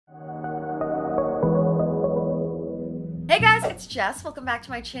Hey guys, it's Jess. Welcome back to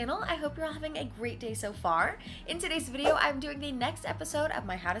my channel. I hope you're all having a great day so far. In today's video, I'm doing the next episode of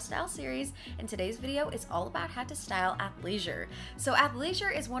my How to Style series, and today's video is all about how to style athleisure. So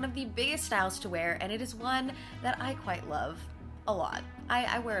athleisure is one of the biggest styles to wear, and it is one that I quite love a lot.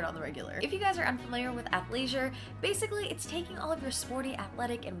 I wear it on the regular. If you guys are unfamiliar with athleisure, basically it's taking all of your sporty,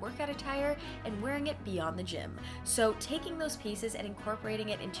 athletic, and workout attire and wearing it beyond the gym. So taking those pieces and incorporating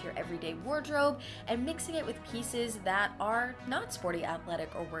it into your everyday wardrobe and mixing it with pieces that are not sporty,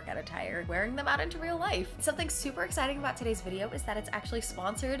 athletic, or workout attire, wearing them out into real life. Something super exciting about today's video is that it's actually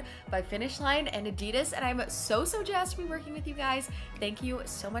sponsored by Finish Line and Adidas, and I'm so jazzed to be working with you guys. Thank you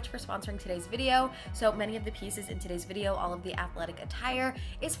so much for sponsoring today's video. So many of the pieces in today's video, all of the athletic attire,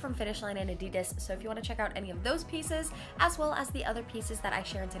 is from Finish Line and Adidas, so if you want to check out any of those pieces as well as the other pieces that I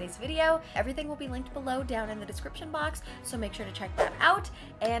share in today's video, everything will be linked below down in the description box, so make sure to check that out.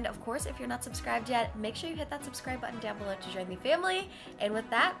 And of course, if you're not subscribed yet, make sure you hit that subscribe button down below to join the family. And with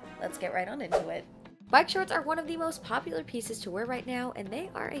that, let's get right on into it. Bike shorts are one of the most popular pieces to wear right now, and they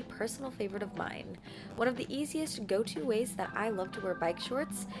are a personal favorite of mine. One of the easiest go-to ways that I love to wear bike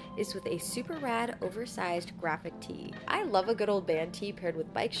shorts is with a super rad oversized graphic tee. I love a good old band tee paired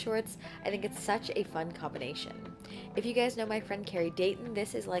with bike shorts. I think it's such a fun combination. If you guys know my friend Carrie Dayton,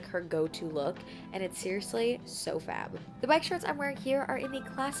 this is like her go-to look, and it's seriously so fab. The bike shorts I'm wearing here are in the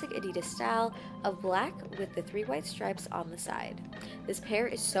classic Adidas style of black with the 3 white stripes on the side. This pair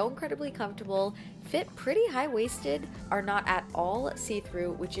is so incredibly comfortable, fit pretty high-waisted, are not at all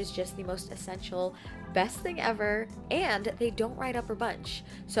see-through, which is just the most essential, best thing ever, and they don't ride up or bunch.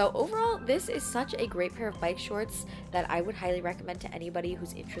 So overall, this is such a great pair of bike shorts that I would highly recommend to anybody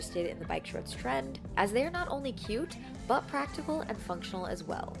who's interested in the bike shorts trend, as they are not only cute, but practical and functional as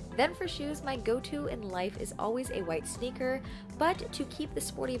well. Then for shoes, my go-to in life is always a white sneaker, but to keep the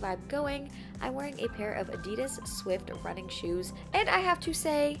sporty vibe going, I'm wearing a pair of Adidas Swift running shoes, and I have to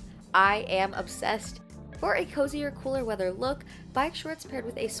say, I am obsessed. For a cozier, cooler weather look, bike shorts paired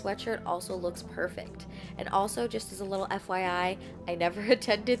with a sweatshirt also looks perfect. And also, just as a little FYI, I never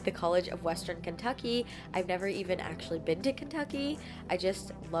attended the College of Western Kentucky. I've never even actually been to Kentucky. I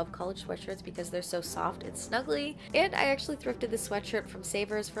just love college sweatshirts because they're so soft and snuggly. And I actually thrifted the sweatshirt from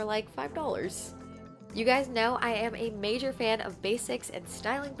Savers for like $5. You guys know I am a major fan of basics and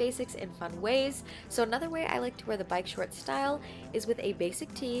styling basics in fun ways, so another way I like to wear the bike short style is with a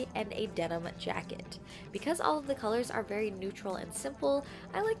basic tee and a denim jacket. Because all of the colors are very neutral and simple,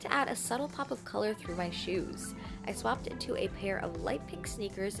 I like to add a subtle pop of color through my shoes. I swapped into a pair of light pink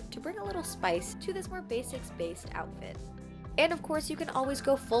sneakers to bring a little spice to this more basics-based outfit. And of course, you can always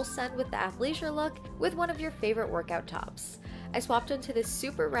go full send with the athleisure look with one of your favorite workout tops. I swapped into this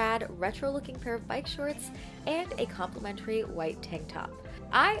super rad, retro-looking pair of bike shorts and a complimentary white tank top.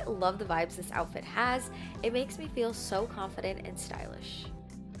 I love the vibes this outfit has. It makes me feel so confident and stylish.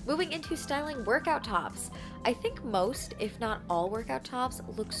 Moving into styling workout tops. I think most, if not all, workout tops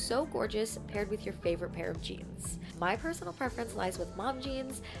look so gorgeous paired with your favorite pair of jeans. My personal preference lies with mom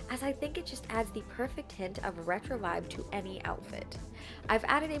jeans, as I think it just adds the perfect hint of retro vibe to any outfit. I've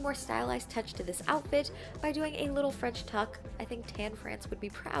added a more stylized touch to this outfit by doing a little French tuck, I think Tan France would be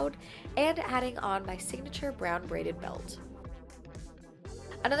proud, and adding on my signature brown braided belt.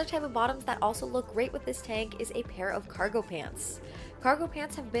 Another type of bottoms that also look great with this tank is a pair of cargo pants. Cargo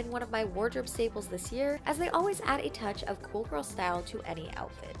pants have been one of my wardrobe staples this year, as they always add a touch of cool girl style to any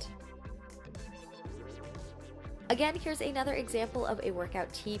outfit. Again, here's another example of a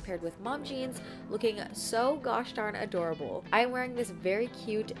workout tee paired with mom jeans, looking so gosh darn adorable. I am wearing this very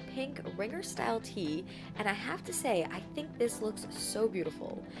cute pink ringer style tee, and I have to say, I think this looks so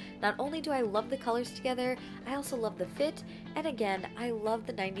beautiful. Not only do I love the colors together, I also love the fit, and again, I love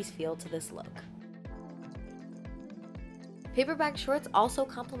the 90s feel to this look. Paperback shorts also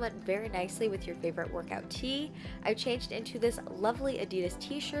complement very nicely with your favorite workout tee. I changed into this lovely Adidas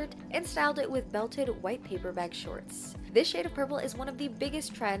t-shirt and styled it with belted white paperback shorts. This shade of purple is one of the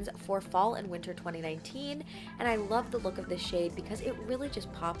biggest trends for fall and winter 2019, and I love the look of this shade because it really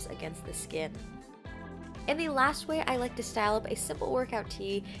just pops against the skin. And the last way I like to style up a simple workout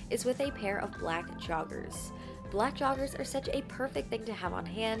tee is with a pair of black joggers. Black joggers are such a perfect thing to have on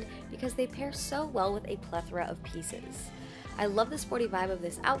hand because they pair so well with a plethora of pieces. I love the sporty vibe of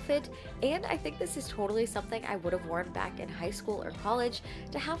this outfit, and I think this is totally something I would have worn back in high school or college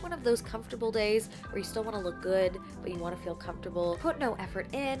to have one of those comfortable days where you still want to look good, but you want to feel comfortable, put no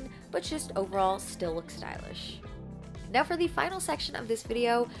effort in, but just overall still look stylish. Now for the final section of this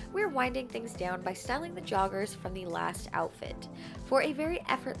video, we're winding things down by styling the joggers from the last outfit. For a very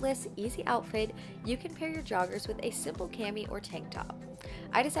effortless, easy outfit, you can pair your joggers with a simple cami or tank top.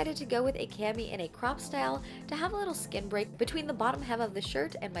 I decided to go with a cami and a crop style to have a little skin break between the bottom hem of the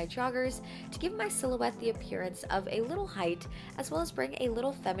shirt and my joggers to give my silhouette the appearance of a little height, as well as bring a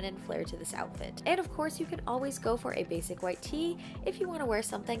little feminine flair to this outfit. And of course, you can always go for a basic white tee if you want to wear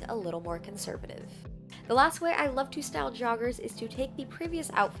something a little more conservative. The last way I love to style joggers is to take the previous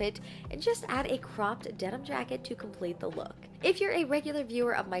outfit and just add a cropped denim jacket to complete the look. If you're a regular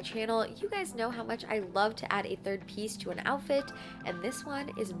viewer of my channel, you guys know how much I love to add a third piece to an outfit, and this one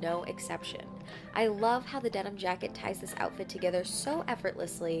is no exception. I love how the denim jacket ties this outfit together so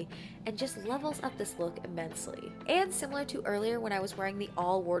effortlessly and just levels up this look immensely. And similar to earlier when I was wearing the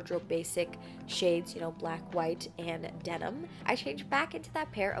all wardrobe basic shades, black, white, and denim, I changed back into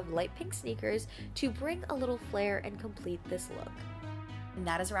that pair of light pink sneakers to bring a little flair and complete this look. And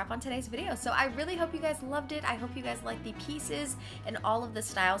that is a wrap on today's video. So I really hope you guys loved it. I hope you guys liked the pieces and all of the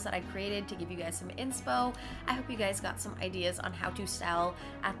styles that I created to give you guys some inspo. I hope you guys got some ideas on how to style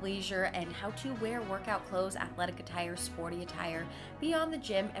athleisure and how to wear workout clothes, athletic attire, sporty attire beyond the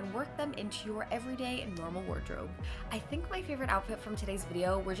gym and work them into your everyday and normal wardrobe. I think my favorite outfit from today's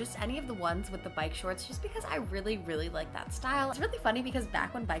video were just any of the ones with the bike shorts, just because I really like that style. It's really funny because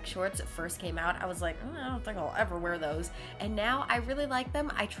back when bike shorts first came out, I was like, I don't think I'll ever wear those. And now I really like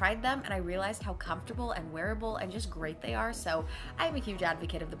them. I tried them and I realized how comfortable and wearable and just great they are. So I'm a huge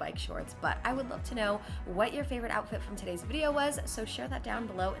advocate of the bike shorts, but I would love to know what your favorite outfit from today's video was. So share that down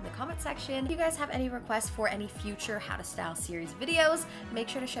below in the comment section. If you guys have any requests for any future How to Style series videos, make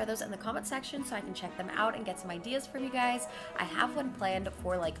sure to share those in the comment section so I can check them out and get some ideas from you guys. I have one planned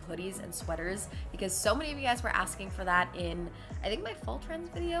for like hoodies and sweaters because so many of you guys were asking for that in, I think, my fall trends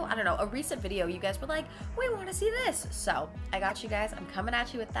video. I don't know, a recent video. You guys were like, we want to see this. So I got you guys. I'm coming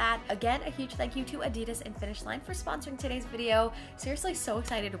at you with that. Again, a huge thank you to Adidas and Finish Line for sponsoring today's video. Seriously, so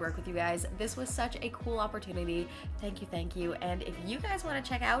excited to work with you guys. This was such a cool opportunity. Thank you. And if you guys want to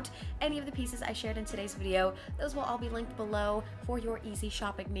check out any of the pieces I shared in today's video, those will all be linked below for your easy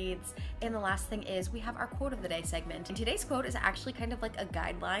shopping needs. And the last thing is we have our quote of the day segment. And today's quote is actually kind of like a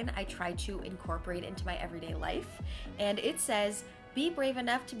guideline I try to incorporate into my everyday life. And it says, be brave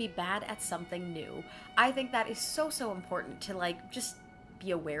enough to be bad at something new. I think that is so important to just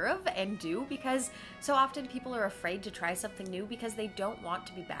be aware of and do, because so often people are afraid to try something new because they don't want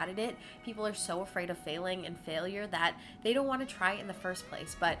to be bad at it. People are so afraid of failing and failure that they don't want to try it in the first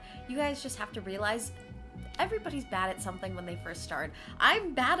place. But you guys just have to realize everybody's bad at something when they first start.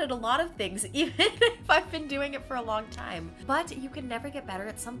 I'm bad at a lot of things, even if I've been doing it for a long time. But you can never get better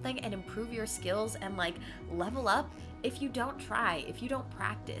at something and improve your skills and level up if you don't try, if you don't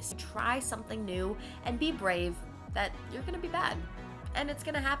practice. Try something new and be brave that you're gonna be bad. And it's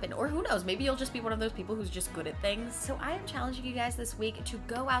gonna happen. Or who knows, maybe you'll just be one of those people who's just good at things. So I am challenging you guys this week to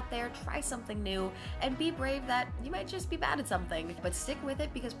go out there, try something new, and be brave that you might just be bad at something. But stick with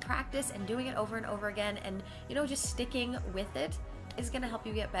it, because practice and doing it over and over again and, just sticking with it is gonna help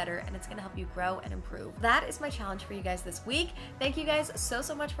you get better, and it's gonna help you grow and improve. That is my challenge for you guys this week. Thank you guys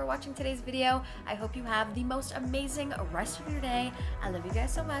so much for watching today's video. I hope you have the most amazing rest of your day. I love you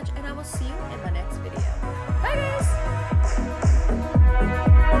guys so much, and I will see you in my next video. Bye guys!